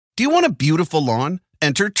Do you want a beautiful lawn?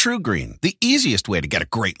 Enter TruGreen, the easiest way to get a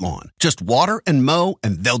great lawn. Just water and mow,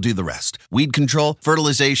 and they'll do the rest. Weed control,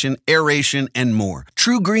 fertilization, aeration, and more.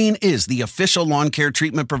 TruGreen is the official lawn care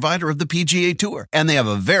treatment provider of the PGA Tour, and they have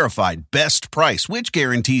a verified best price, which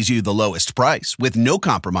guarantees you the lowest price with no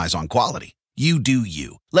compromise on quality. You do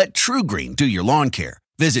you. Let TruGreen do your lawn care.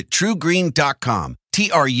 Visit TruGreen.com,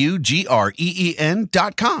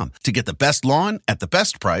 TruGreen.com, to get the best lawn at the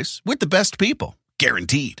best price with the best people.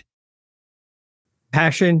 Guaranteed.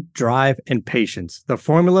 Passion, drive, and patience. The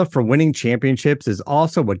formula for winning championships is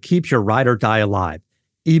also what keeps your ride or die alive.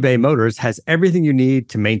 eBay Motors has everything you need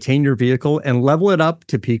to maintain your vehicle and level it up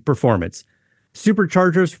to peak performance.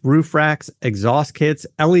 Superchargers, roof racks, exhaust kits,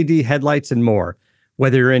 LED headlights, and more.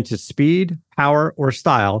 Whether you're into speed, power, or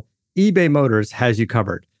style, eBay Motors has you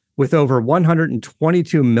covered. With over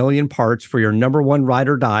 122 million parts for your number one ride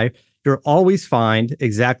or die, you'll always find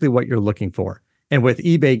exactly what you're looking for. And with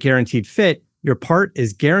eBay Guaranteed Fit, your part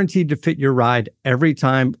is guaranteed to fit your ride every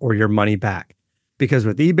time or your money back. Because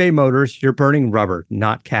with eBay Motors, you're burning rubber,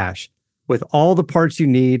 not cash. With all the parts you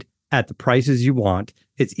need at the prices you want,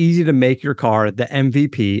 it's easy to make your car the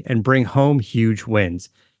MVP and bring home huge wins.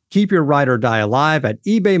 Keep your ride or die alive at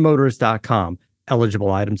ebaymotors.com.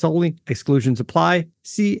 Eligible items only. Exclusions apply.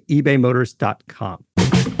 See ebaymotors.com.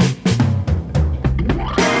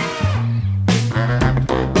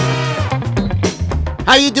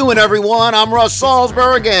 How you doing, everyone? I'm Russ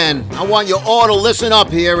Salzberg, and I want you all to listen up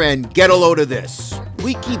here and get a load of this.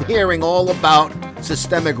 We keep hearing all about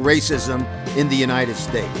systemic racism in the United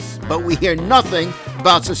States, but we hear nothing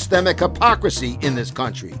about systemic hypocrisy in this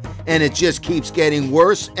country, and it just keeps getting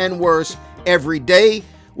worse and worse every day,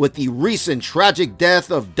 with the recent tragic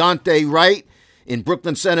death of Daunte Wright in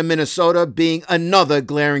Brooklyn Center, Minnesota, being another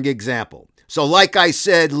glaring example. So like I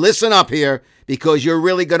said, listen up here, because you're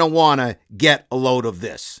really going to want to get a load of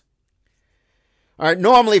this. All right,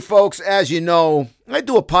 normally, folks, as you know, I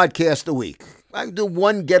do a podcast a week. I do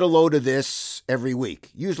one get a load of this every week,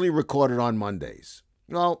 usually recorded on Mondays.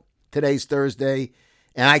 Well, today's Thursday,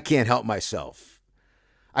 and I can't help myself.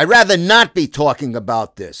 I'd rather not be talking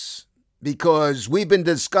about this, because we've been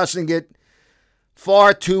discussing it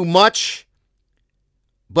far too much,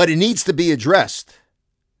 but it needs to be addressed.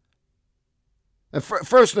 And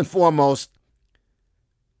first and foremost,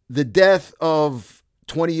 the death of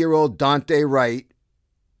 20-year-old Daunte Wright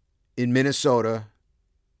in Minnesota,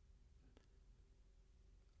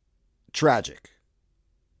 tragic.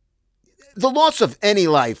 The loss of any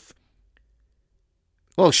life,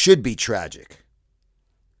 well, should be tragic.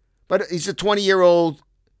 But he's a 20-year-old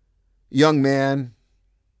young man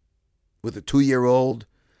with a 2-year-old.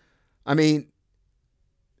 I mean,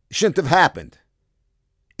 shouldn't have happened.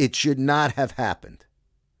 It should not have happened.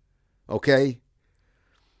 Okay?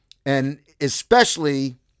 And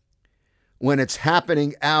especially when it's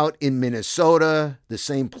happening out in Minnesota, the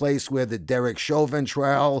same place where the Derek Chauvin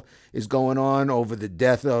trial is going on over the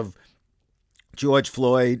death of George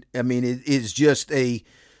Floyd. I mean, it is just a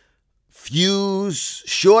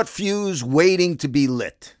short fuse waiting to be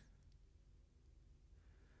lit.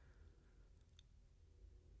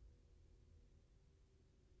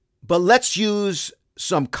 But let's use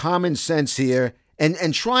some common sense here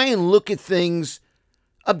and try and look at things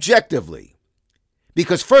objectively.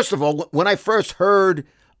 Because first of all, when I first heard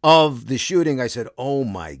of the shooting, I said, oh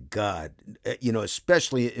my God,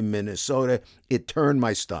 especially in Minnesota, it turned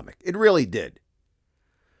my stomach. It really did.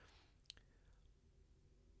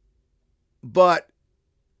 But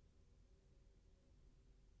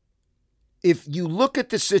if you look at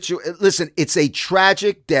the situation, listen, it's a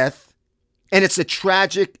tragic death and it's a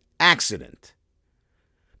tragic accident.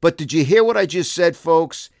 But did you hear what I just said,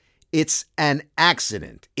 folks? It's an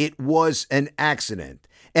accident. It was an accident.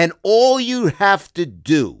 And all you have to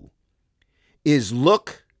do is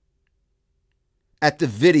look at the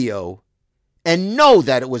video and know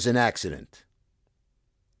that it was an accident.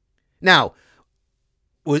 Now,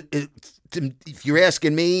 if you're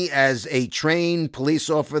asking me as a trained police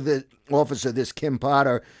officer, this Kim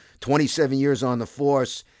Potter, 27 years on the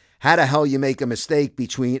force, how the hell you make a mistake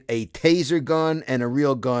between a taser gun and a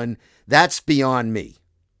real gun, that's beyond me.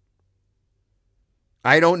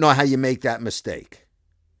 I don't know how you make that mistake.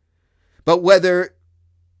 But whether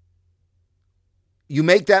you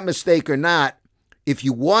make that mistake or not, if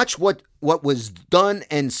you watch what was done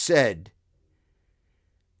and said,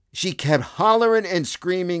 she kept hollering and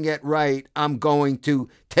screaming at Wright, I'm going to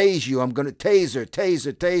tase you. I'm going to taser,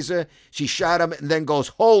 taser, taser. She shot him and then goes,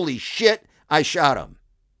 holy shit, I shot him.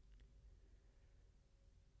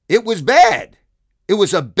 It was bad. It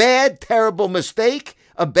was a bad, terrible mistake,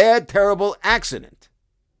 a bad, terrible accident.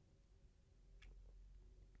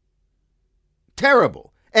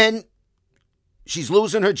 terrible. And she's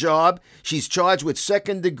losing her job. She's charged with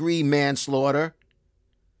second-degree manslaughter.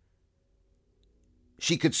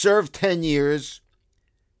 She could serve 10 years.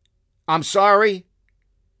 I'm sorry.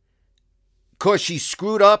 Because she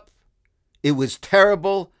screwed up. It was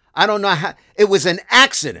terrible. I don't know how. It was an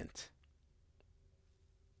accident.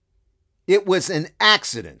 It was an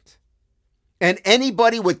accident. And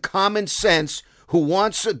anybody with common sense who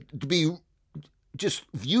wants to be just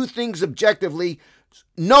view things objectively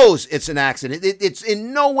knows it's an accident. It's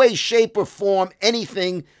in no way, shape, or form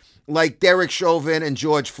anything like Derek Chauvin and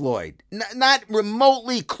George Floyd. Not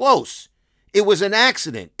remotely close. It was an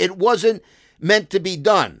accident. It wasn't meant to be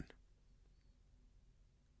done.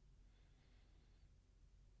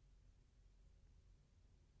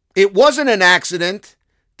 It wasn't an accident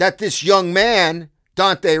that this young man,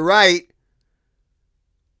 Daunte Wright,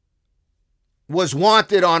 was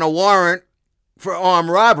wanted on a warrant for armed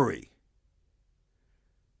robbery.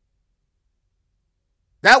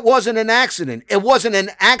 That wasn't an accident. It wasn't an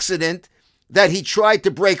accident that he tried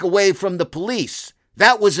to break away from the police.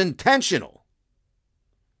 That was intentional.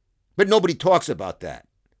 But nobody talks about that.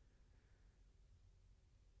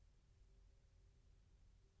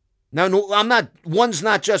 Now, no, one's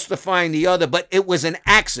not justifying the other, but it was an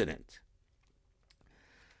accident.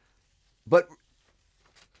 But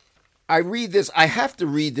I read this, I have to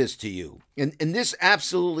read this to you. And this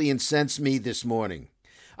absolutely incensed me this morning.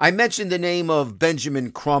 I mentioned the name of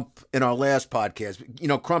Benjamin Crump in our last podcast. You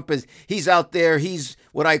know, Crump he's out there. He's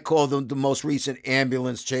what I call the most recent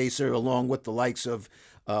ambulance chaser, along with the likes of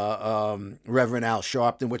Reverend Al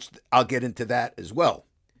Sharpton, which I'll get into that as well.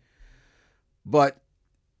 But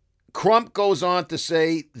Crump goes on to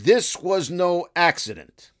say, this was no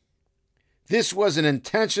accident. This was an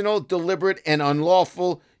intentional, deliberate, and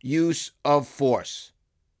unlawful use of force.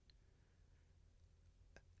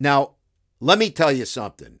 Now, let me tell you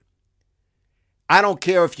something. I don't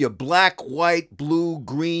care if you're black, white, blue,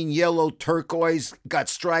 green, yellow, turquoise, got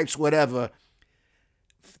stripes, whatever.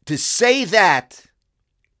 To say that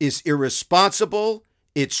is irresponsible,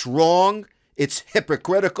 it's wrong, it's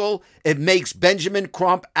hypocritical. It makes Benjamin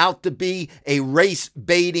Crump out to be a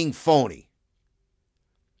race-baiting phony.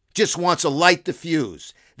 Just wants to light the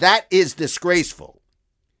fuse. That is disgraceful.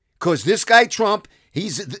 Because this guy Trump,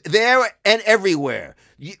 he's there and everywhere.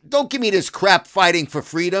 Don't give me this crap fighting for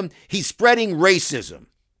freedom. He's spreading racism.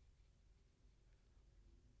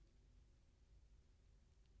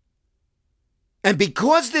 And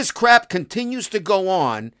because this crap continues to go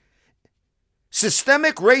on,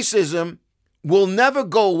 systemic racism will never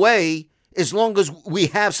go away as long as we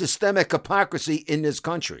have systemic hypocrisy in this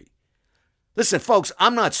country. Listen, folks,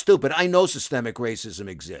 I'm not stupid. I know systemic racism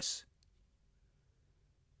exists.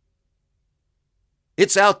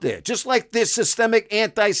 It's out there. Just like this systemic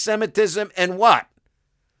anti-Semitism and what?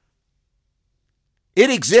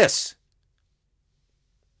 It exists.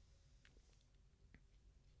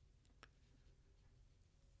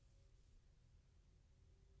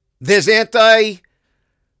 There's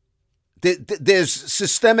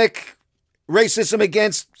systemic racism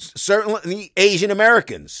against certainly Asian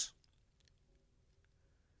Americans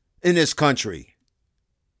in this country.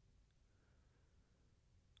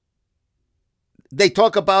 They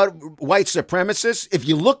talk about white supremacists. If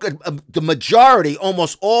you look at the majority,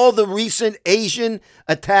 almost all the recent Asian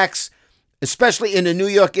attacks, especially in the New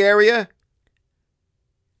York area,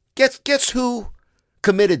 guess who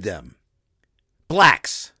committed them?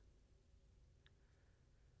 Blacks.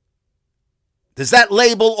 Does that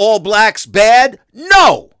label all blacks bad?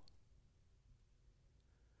 No.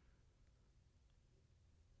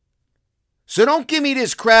 So don't give me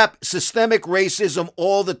this crap, systemic racism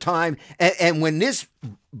all the time. And when this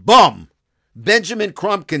bum, Benjamin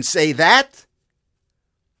Crump, can say that,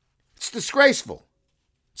 it's disgraceful.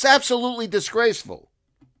 It's absolutely disgraceful.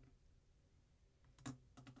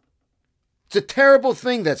 It's a terrible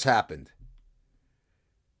thing that's happened.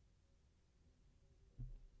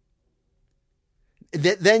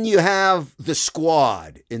 Then you have the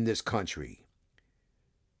squad in this country.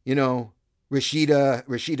 You know, Rashida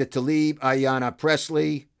Tlaib, Ayanna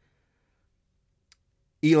Pressley,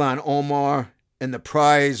 Ilhan Omar, and the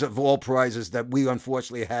prize of all prizes that we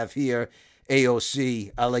unfortunately have here,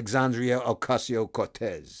 AOC, Alexandria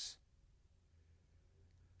Ocasio-Cortez.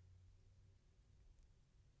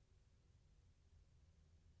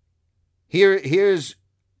 Here's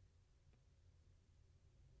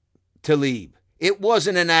Tlaib. It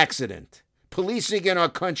wasn't an accident. Policing in our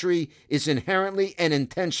country is inherently and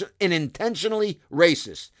intentionally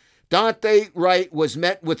racist. Daunte Wright was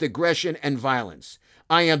met with aggression and violence.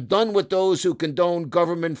 I am done with those who condone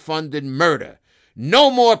government-funded murder.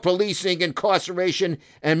 No more policing, incarceration,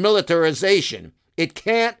 and militarization. It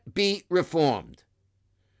can't be reformed.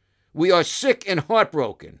 We are sick and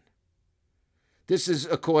heartbroken. This is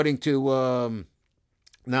according to,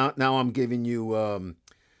 now I'm giving you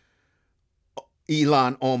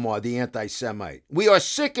Ilhan Omar, the anti-Semite. We are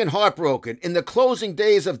sick and heartbroken. In the closing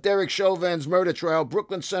days of Derek Chauvin's murder trial,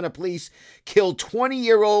 Brooklyn Center Police killed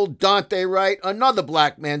 20-year-old Daunte Wright, another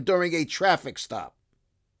black man, during a traffic stop.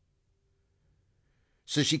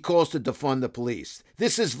 So she calls to defund the police.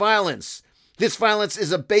 This is violence. This violence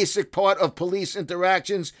is a basic part of police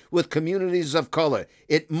interactions with communities of color.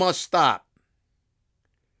 It must stop.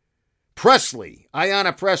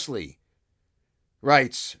 Ayanna Pressley,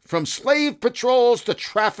 writes, from slave patrols to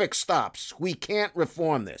traffic stops, we can't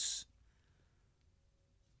reform this.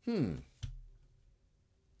 And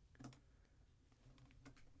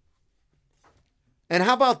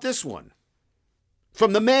how about this one?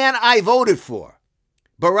 From the man I voted for,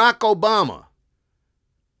 Barack Obama.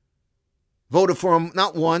 Voted for him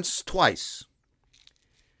not once, twice.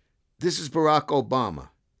 This is Barack Obama.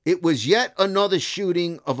 It was yet another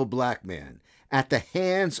shooting of a black man at the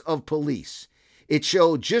hands of police. It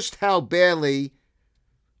showed just how badly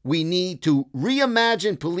we need to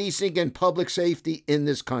reimagine policing and public safety in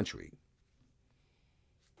this country.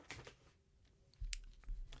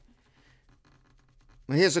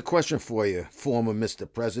 Now, here's a question for you, former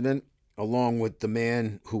Mr. President, along with the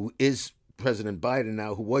man who is President Biden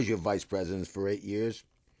now, who was your vice president for 8 years.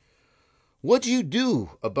 What'd you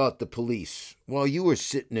do about the police while you were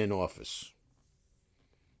sitting in office?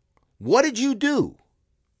 What did you do?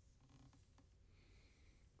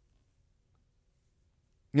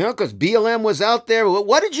 You know, because BLM was out there.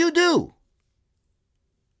 What did you do?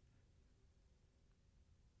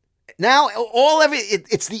 Now,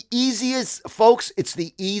 it's the easiest, folks, it's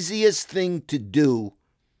the easiest thing to do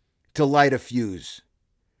to light a fuse.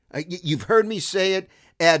 You've heard me say it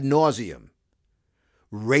ad nauseum.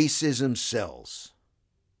 Racism sells.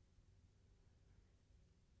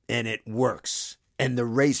 And it works. And the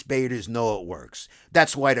race baiters know it works.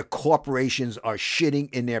 That's why the corporations are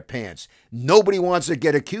shitting in their pants. Nobody wants to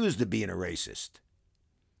get accused of being a racist.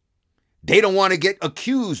 They don't want to get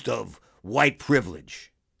accused of white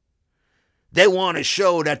privilege. They want to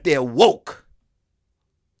show that they're woke.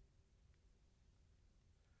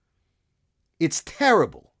 It's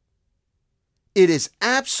terrible. It is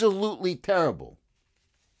absolutely terrible.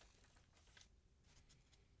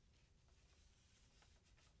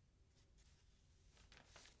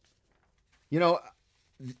 You know,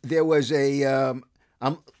 there was I'm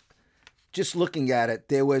just looking at it,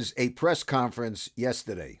 there was a press conference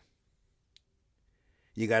yesterday.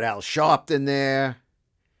 You got Al Sharpton there.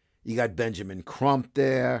 You got Benjamin Crump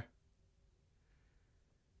there.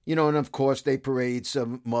 You know, and of course they parade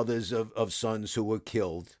some mothers of sons who were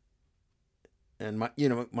killed. And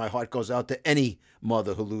my heart goes out to any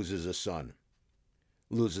mother who loses a son,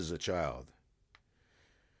 loses a child.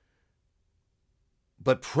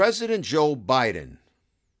 But President Joe Biden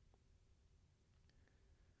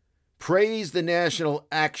praised the National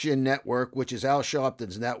Action Network, which is Al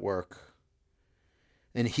Sharpton's network.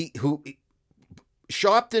 And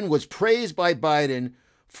Sharpton was praised by Biden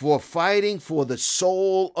for fighting for the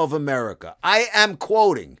soul of America. I am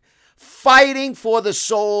quoting, fighting for the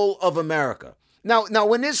soul of America. Now,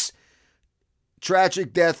 when this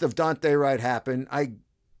tragic death of Daunte Wright happened, I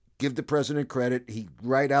give the president credit. He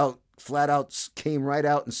flat out came right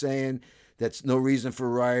out and saying that's no reason for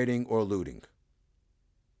rioting or looting.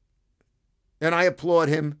 And I applaud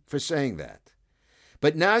him for saying that.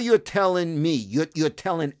 But now you're telling me, you're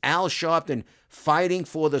telling Al Sharpton fighting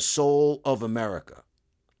for the soul of America.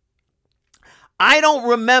 I don't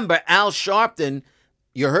remember Al Sharpton,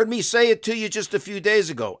 you heard me say it to you just a few days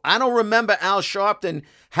ago. I don't remember Al Sharpton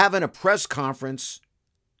having a press conference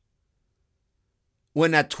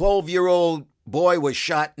when that 12-year-old boy was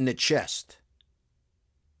shot in the chest.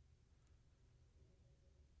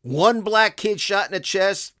 One black kid shot in the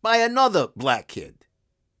chest by another black kid.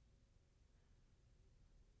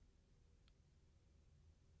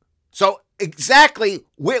 So exactly,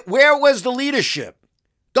 where was the leadership?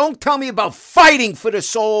 Don't tell me about fighting for the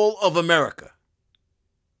soul of America.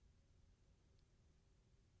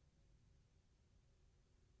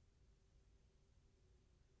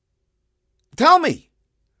 Tell me.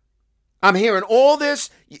 I'm hearing all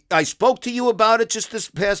this. I spoke to you about it just this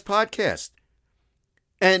past podcast.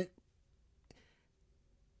 And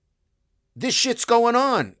this shit's going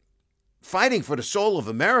on. Fighting for the soul of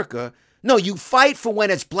America. No, you fight for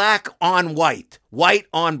when it's black on white, white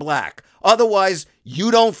on black. Otherwise,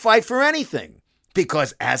 you don't fight for anything.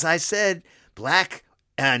 Because as I said, black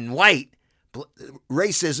and white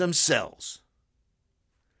Racism sells.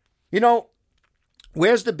 You know,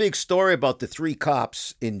 where's the big story about the 3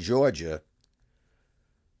 cops in Georgia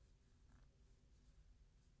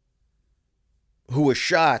who were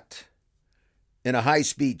shot in a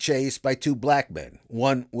high-speed chase by 2 black men?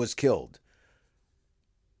 One was killed.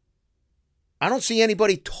 I don't see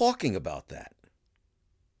anybody talking about that.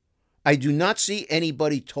 I do not see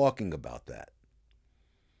anybody talking about that.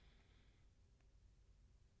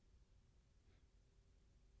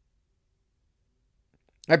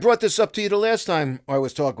 I brought this up to you the last time I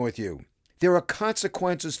was talking with you. There are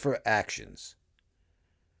consequences for actions.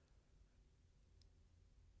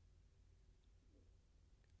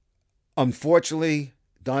 Unfortunately,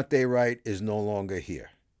 Daunte Wright is no longer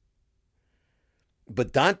here.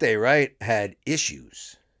 But Daunte Wright had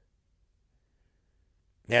issues.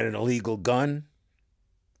 He had an illegal gun,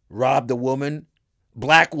 robbed a woman,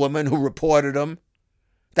 black woman who reported him.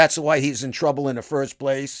 That's why he's in trouble in the first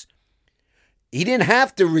place. He didn't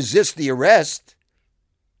have to resist the arrest.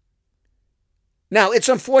 Now, it's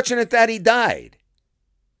unfortunate that he died.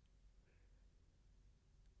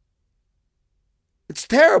 It's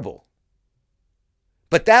terrible.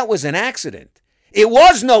 But that was an accident. It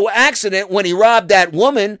was no accident when he robbed that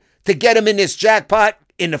woman to get him in this jackpot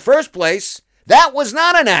in the first place. That was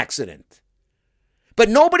not an accident. But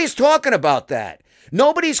nobody's talking about that.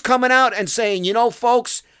 Nobody's coming out and saying, you know,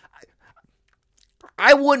 folks,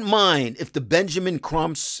 I wouldn't mind if the Benjamin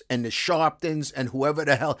Crumps and the Sharptons and whoever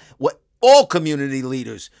the hell, all community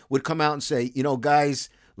leaders would come out and say, you know, guys,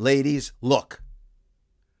 ladies, look,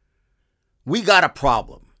 we got a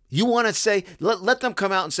problem. You want to say, let them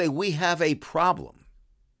come out and say, we have a problem.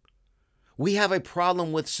 We have a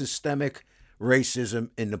problem with systemic racism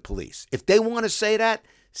in the police. If they want to say that,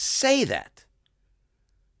 say that.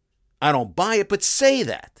 I don't buy it, but say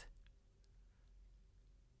that.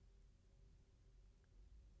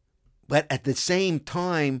 But at the same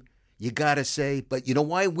time, you got to say, but you know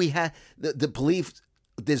why we have the police,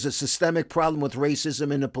 there's a systemic problem with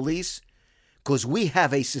racism in the police? Because we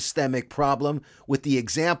have a systemic problem with the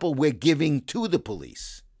example we're giving to the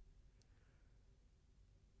police.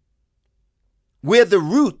 We're the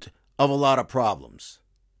root of a lot of problems.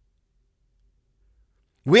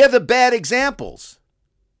 We're the bad examples.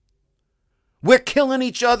 We're killing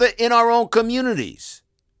each other in our own communities.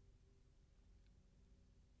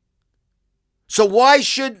 So why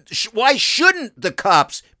shouldn't the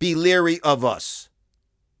cops be leery of us?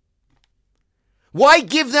 Why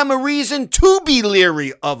give them a reason to be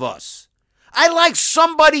leery of us? I'd like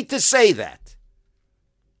somebody to say that.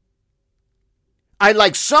 I'd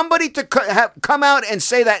like somebody to come out and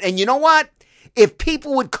say that. And you know what? If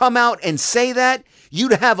people would come out and say that,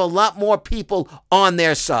 you'd have a lot more people on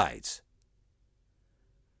their sides.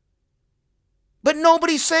 But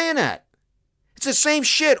nobody's saying that. It's the same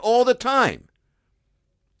shit all the time.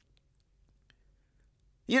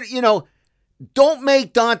 You know, don't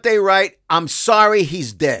make Daunte Wright, I'm sorry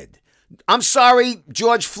he's dead. I'm sorry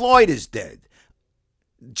George Floyd is dead.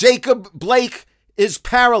 Jacob Blake is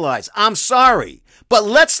paralyzed. I'm sorry. But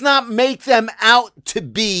let's not make them out to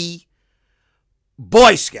be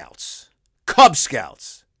Boy Scouts, Cub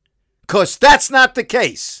Scouts, because that's not the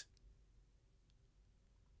case.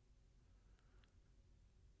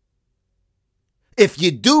 If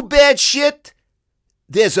you do bad shit,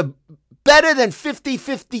 there's a better than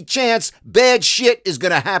 50-50 chance bad shit is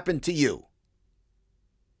going to happen to you.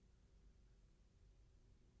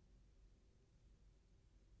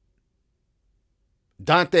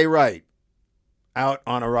 Daunte Wright, out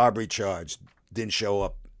on a robbery charge, didn't show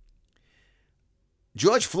up.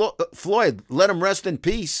 George Floyd, let him rest in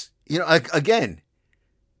peace. You know, again,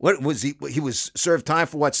 what was he? He was served time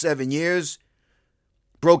for 7 years?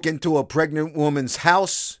 Broke into a pregnant woman's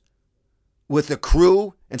house with a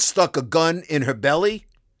crew and stuck a gun in her belly.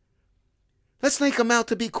 Let's make them out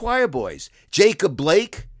to be choir boys. Jacob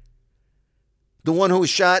Blake, the one who was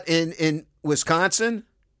shot in Wisconsin.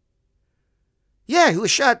 Yeah, he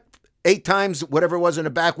was shot 8 times, whatever it was, in the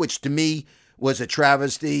back, which to me was a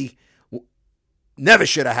travesty. Never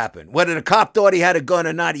should have happened. Whether the cop thought he had a gun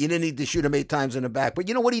or not, you didn't need to shoot him 8 times in the back. But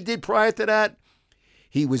you know what he did prior to that?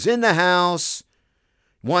 He was in the house,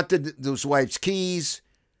 wanted his wife's keys,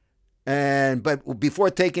 but before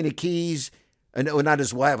taking the keys, not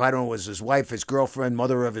his wife, I don't know, it was his wife, his girlfriend,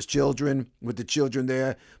 mother of his children, with the children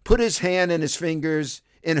there, put his hand and his fingers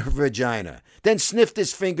in her vagina, then sniffed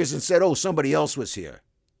his fingers and said, oh, somebody else was here.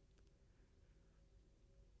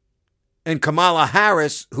 And Kamala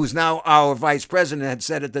Harris, who's now our vice president, had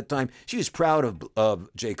said at the time, she was proud of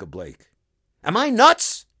Jacob Blake. Am I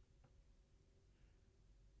nuts?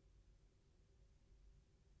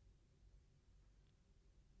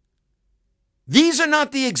 These are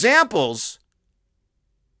not the examples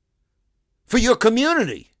for your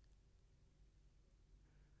community.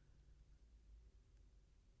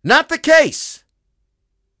 Not the case.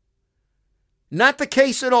 Not the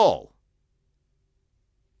case at all.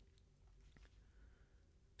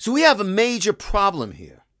 So we have a major problem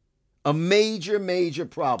here. A major, major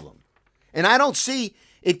problem. And I don't see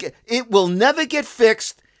it. It will never get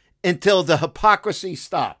fixed until the hypocrisy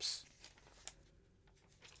stops.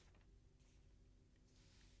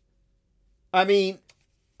 I mean,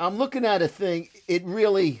 I'm looking at a thing. It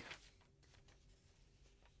really,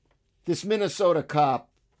 this Minnesota cop,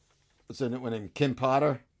 what's her name, Kim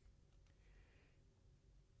Potter?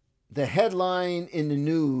 The headline in the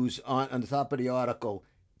news on the top of the article,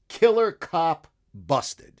 Killer Cop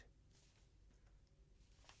Busted.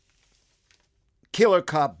 Killer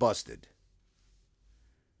Cop Busted.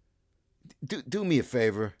 Do me a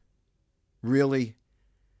favor. Really?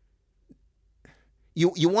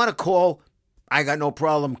 You want to call? I got no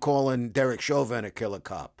problem calling Derek Chauvin a killer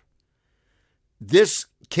cop. This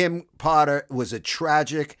Kim Potter was a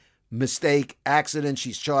tragic mistake, accident.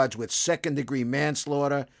 She's charged with second-degree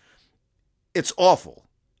manslaughter. It's awful.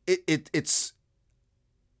 It's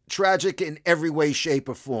tragic in every way, shape,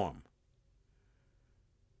 or form.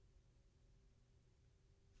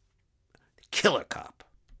 Killer cop.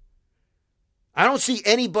 I don't see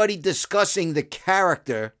anybody discussing the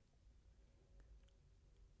character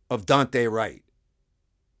of Daunte Wright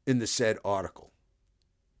in the said article.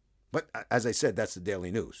 But as I said, that's the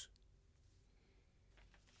Daily News.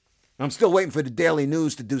 I'm still waiting for the Daily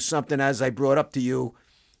News to do something, as I brought up to you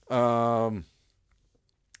in our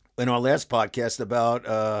last podcast about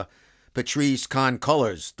Patrisse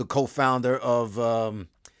Khan-Cullors, the co-founder of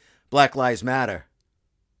Black Lives Matter.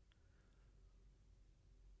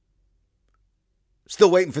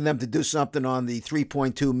 Still waiting for them to do something on the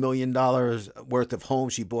 $3.2 million worth of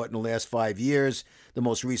homes she bought in the last 5 years. The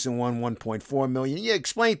most recent one, $1.4 million. Yeah,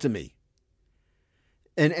 explain to me.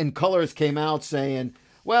 And Cullors came out saying,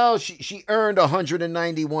 well, she earned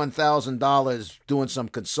 $191,000 doing some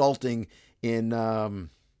consulting in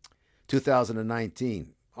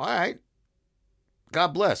 2019. All right.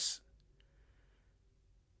 God bless.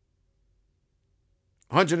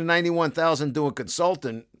 $191,000 doing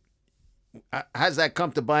consulting. How's that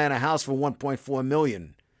come to buying a house for $1.4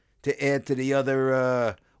 million to add to the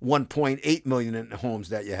other $1.8 million in homes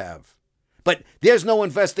that you have? But there's no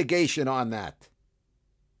investigation on that.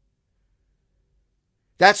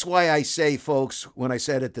 That's why I say, folks, when I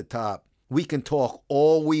said at the top, we can talk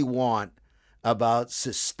all we want about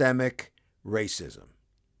systemic racism.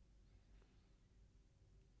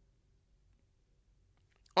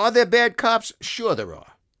 Are there bad cops? Sure there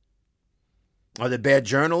are. Are there bad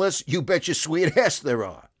journalists? You bet your sweet ass there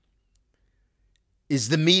are. Is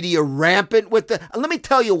the media rampant with the... Let me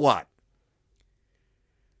tell you what.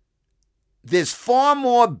 There's far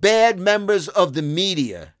more bad members of the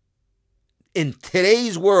media in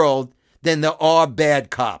today's world than there are bad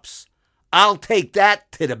cops. I'll take that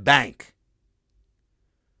to the bank.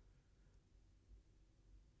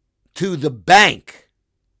 To the bank.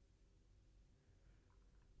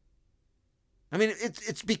 I mean,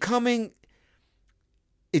 it's becoming...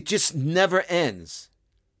 It just never ends.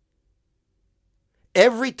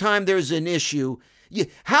 Every time there's an issue,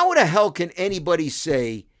 how the hell can anybody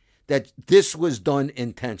say that this was done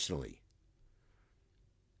intentionally?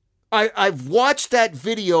 I've watched that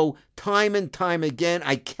video time and time again.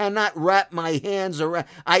 I cannot wrap my hands around.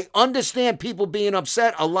 I understand people being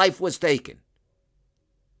upset a life was taken.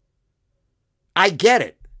 I get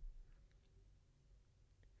it.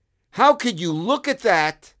 How could you look at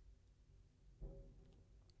that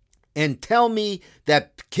and tell me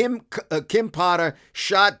that Kim Potter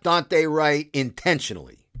shot Daunte Wright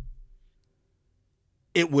intentionally?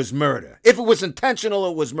 It was murder. If it was intentional,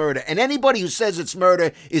 it was murder. And anybody who says it's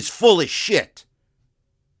murder is full of shit.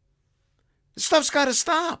 This stuff's got to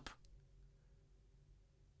stop.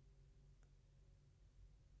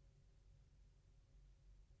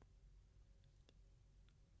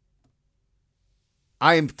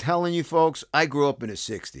 I am telling you, folks, I grew up in the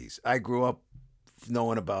 60s. I grew up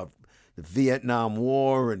knowing about the Vietnam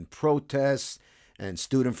War and protests and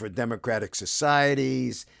Student for Democratic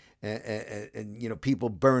Societies and you know, people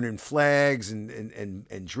burning flags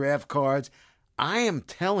and draft cards. I am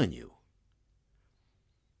telling you,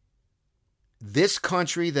 this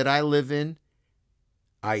country that I live in,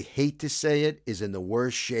 I hate to say it, is in the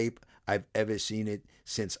worst shape I've ever seen it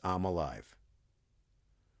since I'm alive.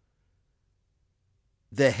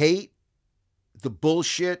 The hate, the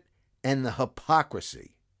bullshit, and the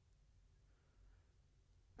hypocrisy.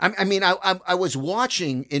 I was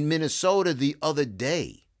watching in Minnesota the other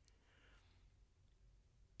day.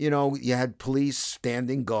 You know, you had police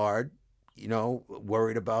standing guard, you know,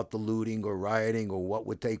 worried about the looting or rioting or what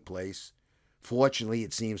would take place. Fortunately,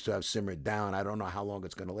 it seems to have simmered down. I don't know how long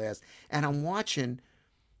it's going to last. And I'm watching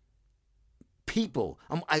people.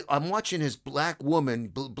 I'm watching this black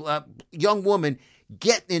woman, young woman,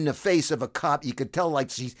 get in the face of a cop. You could tell like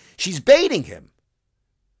she's baiting him.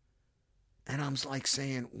 And I'm like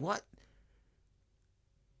saying, what?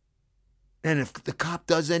 And if the cop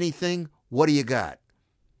does anything, what do you got?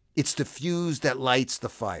 It's the fuse that lights the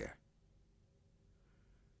fire.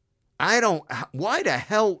 Why the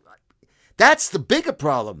hell? That's the bigger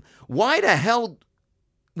problem. Why the hell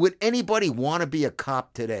would anybody want to be a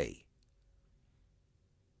cop today?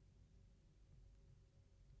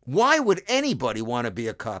 Why would anybody want to be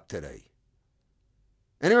a cop today?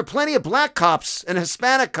 And there are plenty of black cops and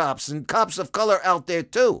Hispanic cops and cops of color out there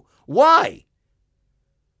too. Why?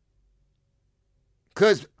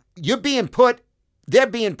 Because they're being put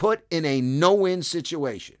in a no-win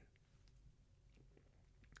situation.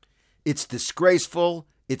 It's disgraceful.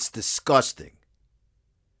 It's disgusting.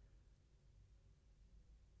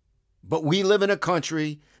 But we live in a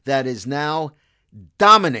country that is now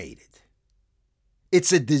dominated.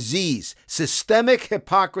 It's a disease. Systemic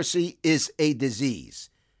hypocrisy is a disease.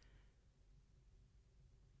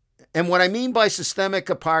 And what I mean by systemic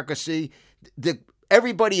hypocrisy,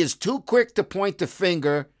 everybody is too quick to point the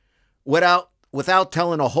finger without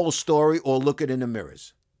telling a whole story or looking in the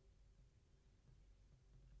mirrors.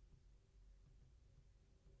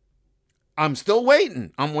 I'm still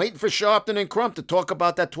waiting. I'm waiting for Sharpton and Crump to talk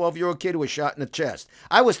about that 12-year-old kid who was shot in the chest.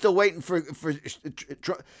 I was still waiting for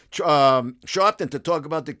Sharpton to talk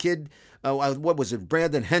about the kid, what was it,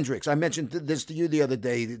 Brandon Hendricks. I mentioned this to you the other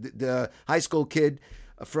day, the high school kid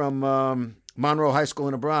from Monroe High School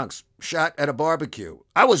in the Bronx, shot at a barbecue.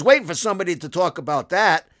 I was waiting for somebody to talk about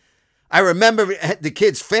that. I remember the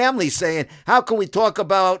kid's family saying, how can we talk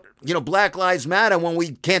about, Black Lives Matter when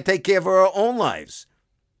we can't take care of our own lives?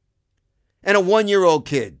 And a 1-year-old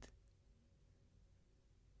kid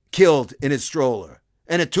killed in his stroller.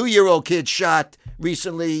 And a 2-year-old kid shot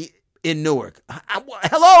recently in Newark.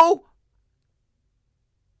 Hello?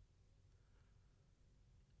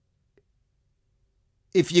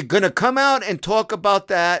 If you're going to come out and talk about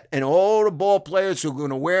that and all the ball players who are going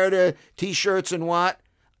to wear their T-shirts and what,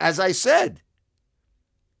 as I said,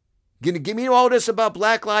 going to give me all this about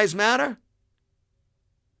Black Lives Matter?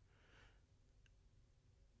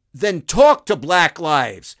 Then talk to Black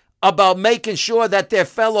Lives about making sure that their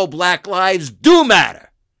fellow Black lives do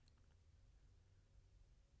matter.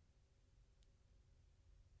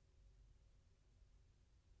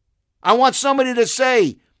 I want somebody to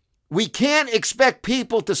say, we can't expect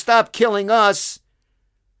people to stop killing us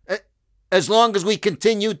as long as we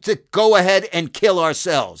continue to go ahead and kill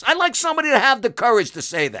ourselves. I'd like somebody to have the courage to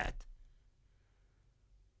say that.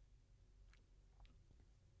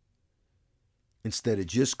 Instead of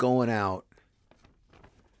just going out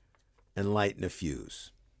and lighting a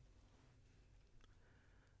fuse.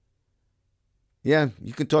 Yeah,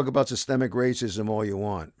 you can talk about systemic racism all you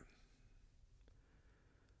want.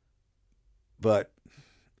 But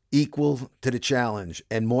equal to the challenge,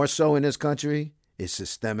 and more so in this country, is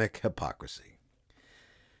systemic hypocrisy.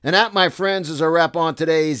 And that, my friends, is a wrap on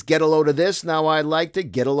today's Get a Load of This. Now I'd like to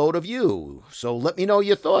get a load of you. So let me know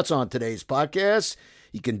your thoughts on today's podcast.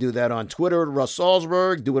 You can do that on Twitter at Russ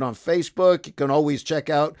Salzberg. Do it on Facebook. You can always check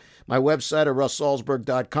out my website at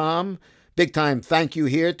russsalzberg.com. Big time thank you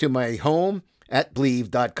here to my home at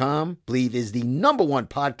Believe.com. Believe is the #1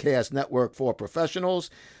 podcast network for professionals.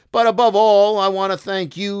 But above all, I want to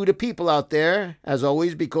thank you, the people out there, as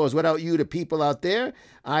always, because without you, the people out there,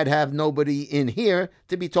 I'd have nobody in here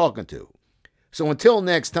to be talking to. So until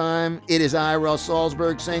next time, it is I, Russ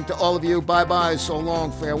Salzberg, saying to all of you, bye-bye, so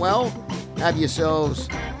long, farewell. Have yourselves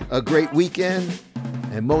a great weekend.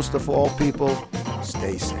 And most of all, people,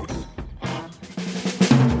 stay safe.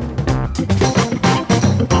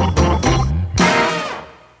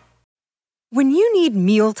 When you need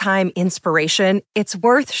mealtime inspiration, it's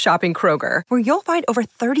worth shopping Kroger, where you'll find over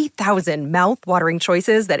 30,000 mouth-watering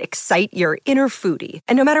choices that excite your inner foodie.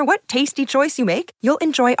 And no matter what tasty choice you make, you'll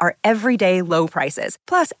enjoy our everyday low prices,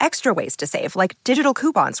 plus extra ways to save, like digital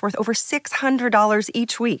coupons worth over $600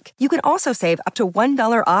 each week. You can also save up to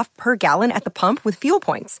 $1 off per gallon at the pump with fuel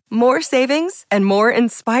points. More savings and more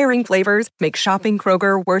inspiring flavors make shopping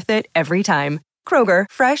Kroger worth it every time. Kroger,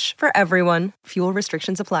 fresh for everyone. Fuel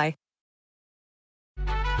restrictions apply.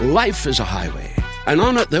 Life is a highway, and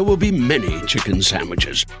on it there will be many chicken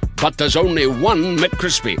sandwiches. But there's only one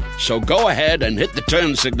McCrispy. So go ahead and hit the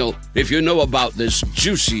turn signal if you know about this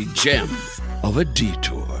juicy gem of a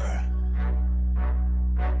detour.